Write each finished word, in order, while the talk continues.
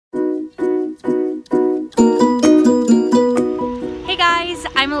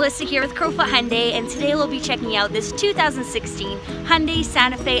I'm Alyssa here with Crowfoot Hyundai, and today we'll be checking out this 2016 Hyundai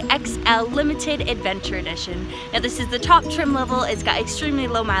Santa Fe XL Limited Adventure Edition. Now this is the top trim level, it's got extremely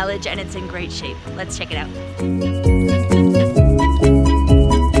low mileage, and it's in great shape. Let's check it out.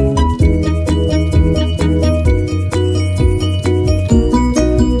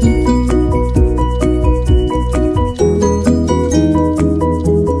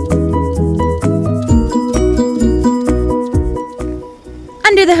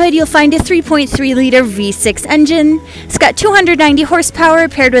 Under the hood, you'll find a 3.3-liter V6 engine. It's got 290 horsepower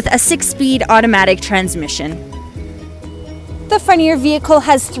paired with a 6-speed automatic transmission. The front of your vehicle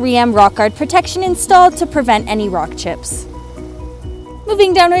has 3M rock guard protection installed to prevent any rock chips.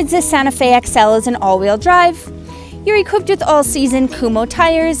 Moving downwards, this Santa Fe XL is an all-wheel drive. You're equipped with all-season Kumho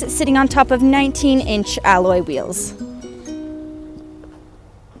tires sitting on top of 19-inch alloy wheels.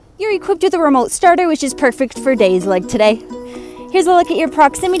 You're equipped with a remote starter, which is perfect for days like today. Here's a look at your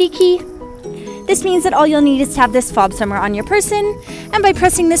proximity key. This means that all you'll need is to have this fob somewhere on your person, and by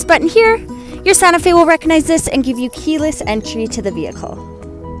pressing this button here, your Santa Fe will recognize this and give you keyless entry to the vehicle.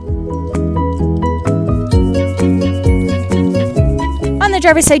 On the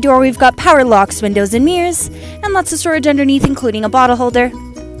driver's side door, we've got power locks, windows, and mirrors, and lots of storage underneath, including a bottle holder.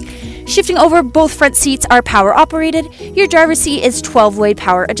 Shifting over, both front seats are power operated. Your driver's seat is 12-way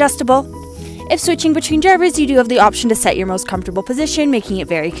power adjustable. If switching between drivers, you do have the option to set your most comfortable position, making it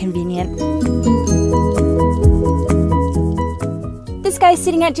very convenient. This guy's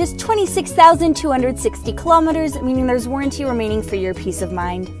sitting at just 26,260 kilometers, meaning there's warranty remaining for your peace of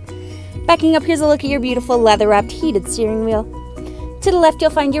mind. Backing up, here's a look at your beautiful leather-wrapped heated steering wheel. To the left, you'll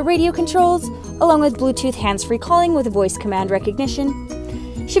find your radio controls, along with Bluetooth hands-free calling with voice command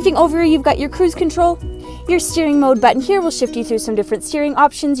recognition. Shifting over, you've got your cruise control. Your steering mode button here will shift you through some different steering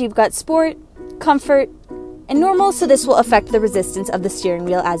options. You've got Sport, Comfort, and Normal, so this will affect the resistance of the steering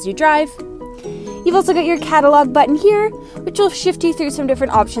wheel as you drive. You've also got your catalog button here, which will shift you through some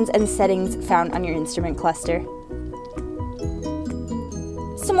different options and settings found on your instrument cluster.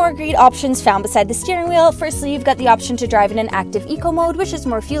 Some more great options found beside the steering wheel. Firstly, you've got the option to drive in an active eco mode, which is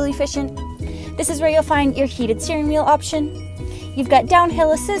more fuel efficient. This is where you'll find your heated steering wheel option. You've got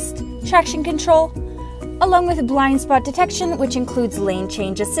downhill assist, traction control, along with blind spot detection, which includes lane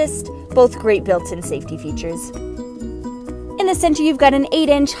change assist, both great built-in safety features. In the center, you've got an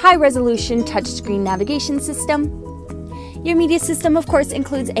 8-inch high-resolution touchscreen navigation system. Your media system, of course,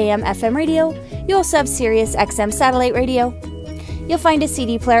 includes AM/FM radio. You also have Sirius XM satellite radio. You'll find a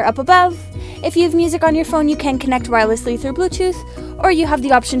CD player up above. If you have music on your phone, you can connect wirelessly through Bluetooth, or you have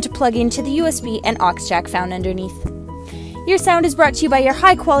the option to plug into the USB and aux jack found underneath. Your sound is brought to you by your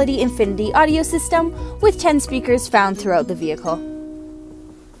high-quality Infinity audio system with 10 speakers found throughout the vehicle.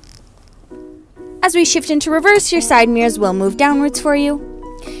 As we shift into reverse, your side mirrors will move downwards for you.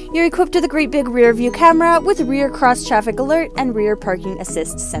 You're equipped with a great big rear view camera with rear cross-traffic alert and rear parking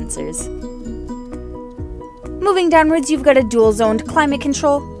assist sensors. Moving downwards, you've got a dual-zoned climate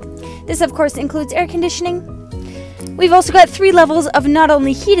control. This, of course, includes air conditioning. We've also got 3 levels of not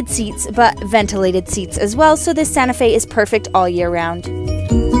only heated seats, but ventilated seats as well, so this Santa Fe is perfect all year round.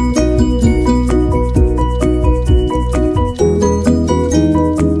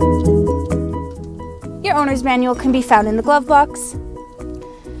 Your owner's manual can be found in the glove box.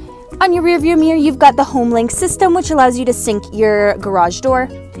 On your rear view mirror, you've got the Home Link system, which allows you to sync your garage door.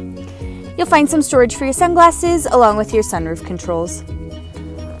 You'll find some storage for your sunglasses, along with your sunroof controls.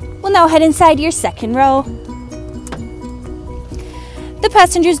 We'll now head inside your second row. The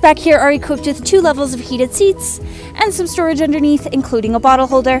passengers back here are equipped with 2 levels of heated seats and some storage underneath, including a bottle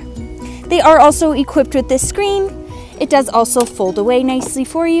holder. They are also equipped with this screen. It does also fold away nicely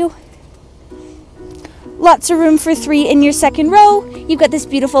for you. Lots of room for 3 in your second row. You've got this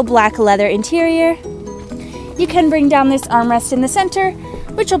beautiful black leather interior. You can bring down this armrest in the center,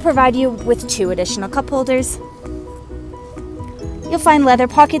 which will provide you with 2 additional cup holders. You'll find leather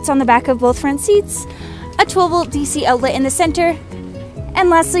pockets on the back of both front seats, a 12-volt DC outlet in the center, and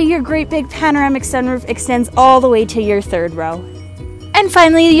lastly, your great big panoramic sunroof extends all the way to your third row. And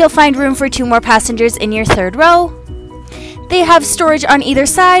finally, you'll find room for 2 more passengers in your third row. They have storage on either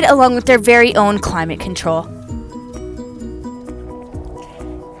side, along with their very own climate control.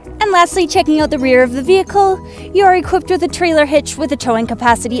 And lastly, checking out the rear of the vehicle, you are equipped with a trailer hitch with a towing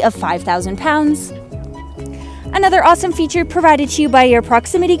capacity of 5,000 pounds. Another awesome feature provided to you by your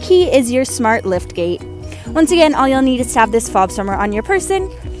proximity key is your smart lift gate. Once again, all you'll need is to have this fob somewhere on your person.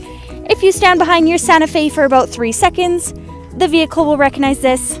 If you stand behind your Santa Fe for about 3 seconds, the vehicle will recognize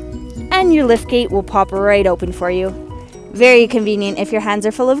this, and your lift gate will pop right open for you. Very convenient if your hands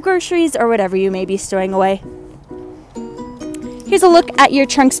are full of groceries or whatever you may be stowing away. Here's a look at your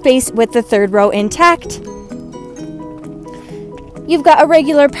trunk space with the third row intact. You've got a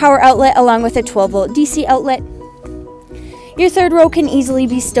regular power outlet along with a 12-volt DC outlet. Your third row can easily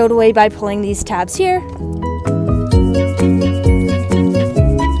be stowed away by pulling these tabs here.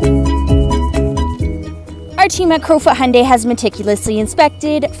 Our team at Crowfoot Hyundai has meticulously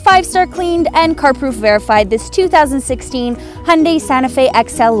inspected, 5-star cleaned, and CarProof verified this 2016 Hyundai Santa Fe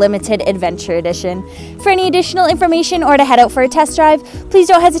XL Limited Adventure Edition. For any additional information or to head out for a test drive, please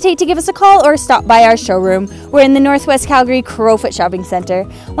don't hesitate to give us a call or stop by our showroom. We're in the Northwest Calgary Crowfoot Shopping Center.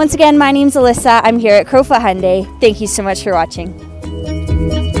 Once again, my name's Alyssa. I'm here at Crowfoot Hyundai. Thank you so much for watching.